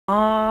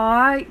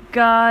Alright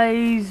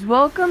guys,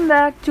 welcome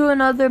back to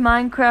another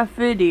Minecraft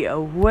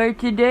video, where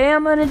today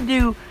I'm gonna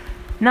do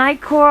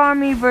Nightcore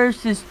Army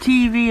versus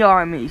TV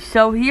Army.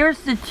 So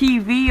here's the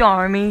TV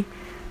Army,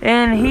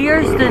 and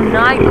here's the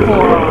Nightcore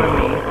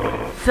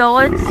Army. So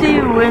let's see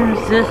who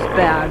wins this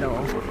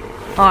battle.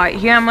 Alright,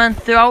 here I'm gonna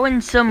throw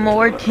in some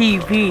more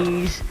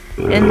TVs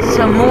and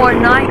some more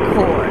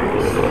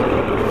Nightcores.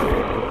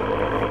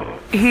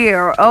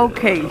 Here,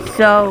 okay,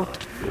 so...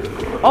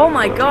 oh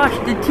my gosh,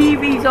 the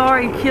TV's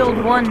already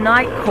killed one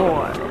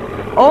Nightcore.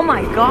 Oh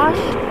my gosh.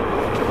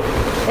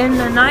 And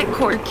the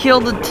Nightcore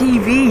killed the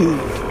TV.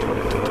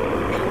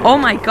 Oh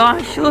my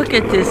gosh, look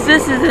at this.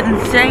 This is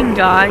insane,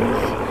 guys.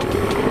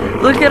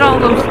 Look at all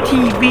those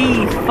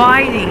TVs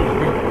fighting.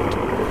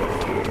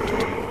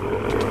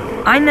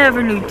 I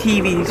never knew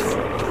TVs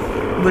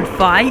would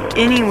fight.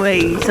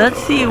 Anyways, let's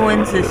see who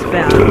wins this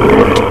battle.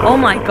 Oh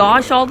my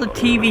gosh, all the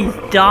TVs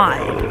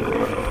died.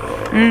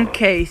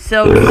 Okay,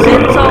 so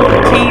since all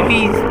the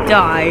TVs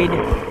died,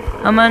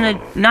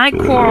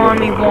 Nightcore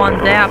Army won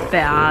that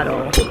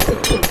battle.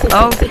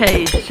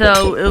 Okay,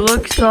 so it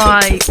looks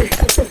like,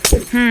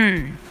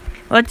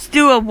 let's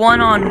do a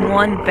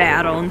one-on-one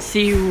battle and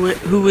see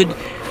who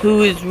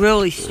is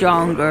really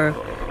stronger.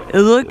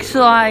 It looks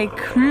like,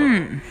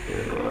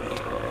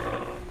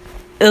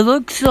 it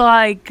looks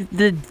like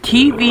the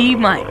TV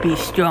might be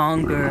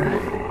stronger.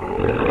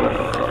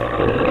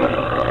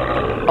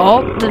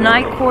 Oh, the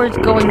Nightcore is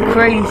going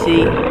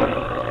crazy.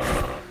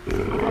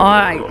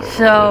 Alright,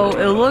 so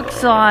it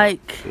looks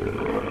like...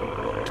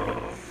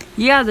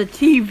 yeah, the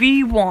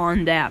TV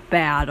won that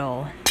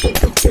battle.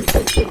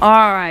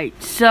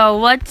 Alright, so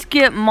let's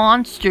get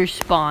monster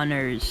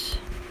spawners.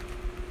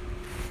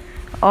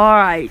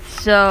 Alright,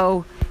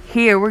 so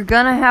here, we're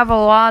gonna have a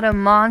lot of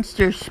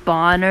monster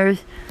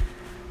spawners.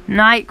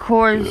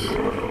 Nightcores,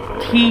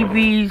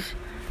 TVs,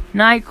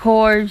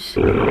 Nightcores,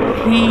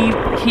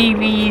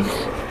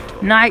 TVs,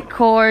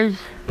 Nightcores.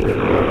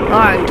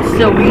 Alright,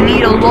 so we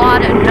need a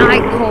lot of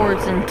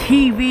Nightcores and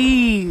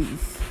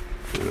TVs.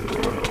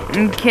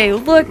 Okay,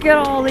 look at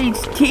all these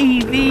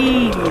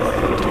TVs.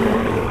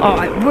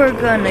 Alright, we're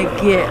gonna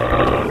get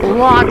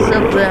lots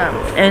of them.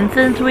 And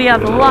since we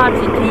have lots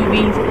of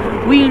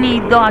TVs, we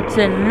need lots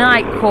of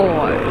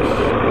Nightcores.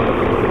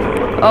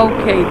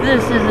 Okay,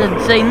 this is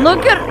insane.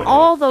 Look at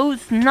all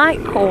those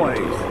Nightcores.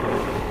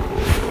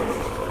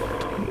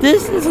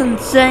 This is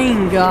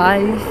insane,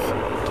 guys.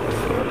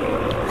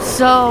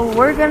 So,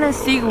 we're gonna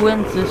see who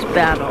wins this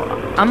battle.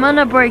 I'm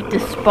gonna break the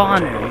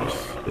spawners.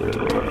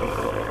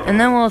 And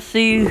then we'll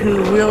see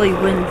who really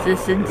wins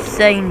this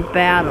insane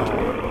battle.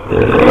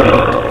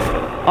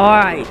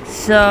 Alright,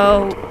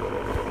 so...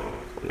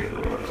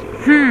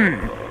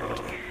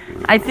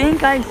 I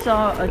think I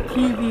saw a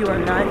TV or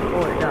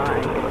Nightcore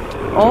die.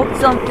 Oh,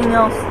 something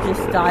else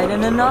just died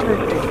and another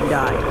thing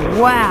died.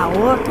 Wow,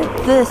 look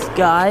at this,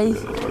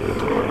 guys.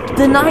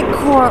 The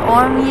Nightcore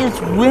Army is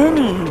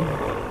winning.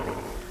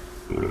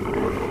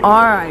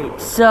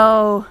 Alright,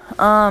 so,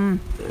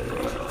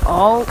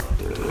 oh,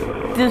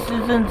 this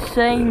is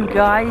insane,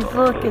 guys.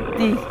 Look at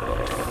these.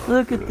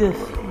 Look at this.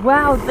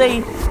 Wow,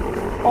 they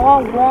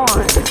all won.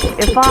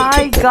 If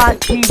I got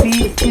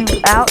TVs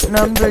to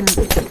outnumber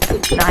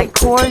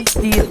Nightcores,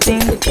 do you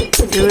think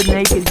it would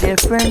make a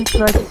difference?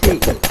 Let's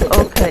see.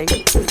 Okay,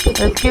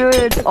 let's get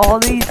rid of all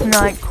these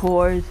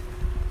Nightcores.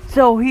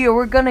 So here,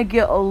 we're gonna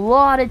get a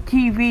lot of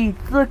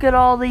TVs. Look at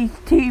all these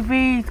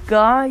TVs,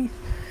 guys.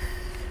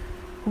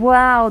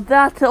 Wow,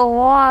 that's a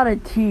lot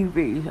of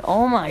TVs.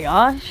 Oh my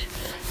gosh.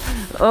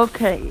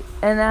 Okay,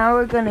 and now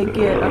we're gonna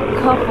get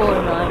a couple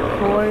of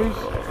Nightcores.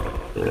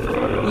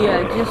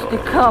 Yeah, just a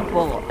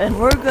couple. And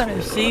we're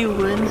gonna see who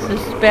wins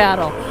this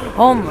battle.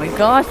 Oh my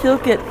gosh,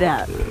 look at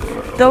that.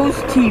 Those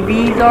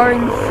TVs are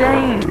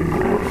insane.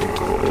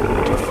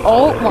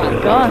 Oh my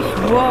gosh,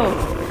 whoa.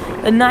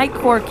 A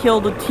Nightcore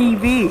killed a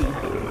TV.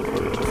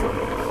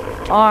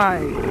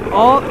 Alright.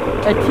 Oh,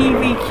 a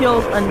TV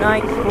killed a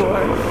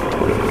Nightcore.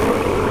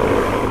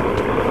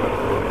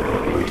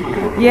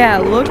 Yeah,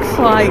 looks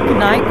like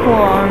Nightcore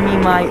Army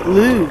might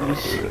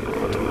lose.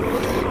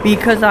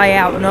 Because I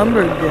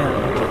outnumbered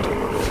them.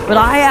 But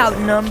I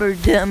outnumbered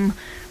them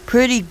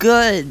pretty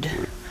good.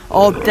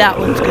 Oh, that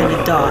one's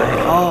gonna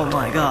die. Oh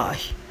my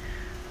gosh.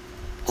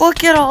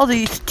 Look at all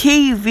these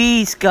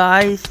TVs,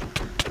 guys.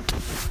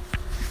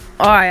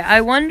 Alright, I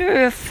wonder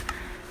if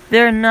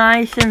they're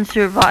nice in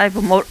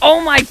survival mode.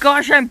 Oh my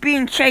gosh, I'm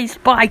being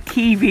chased by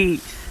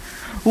TVs.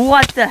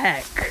 What the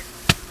heck?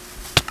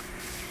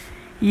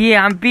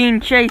 Yeah, I'm being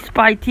chased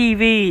by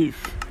TVs.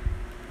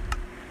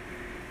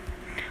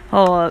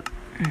 Hold up.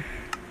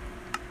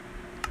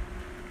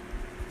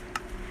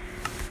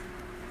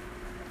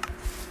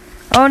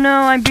 Oh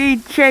no, I'm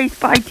being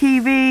chased by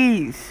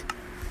TVs.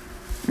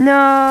 No,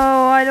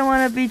 I don't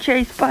want to be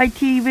chased by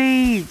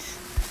TVs.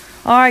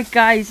 Alright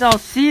guys, I'll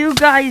see you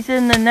guys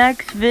in the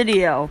next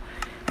video.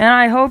 And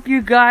I hope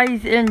you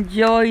guys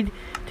enjoyed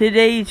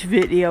today's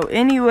video.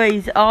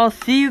 Anyways, I'll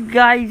see you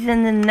guys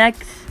in the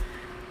next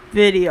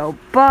video.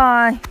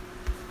 Bye.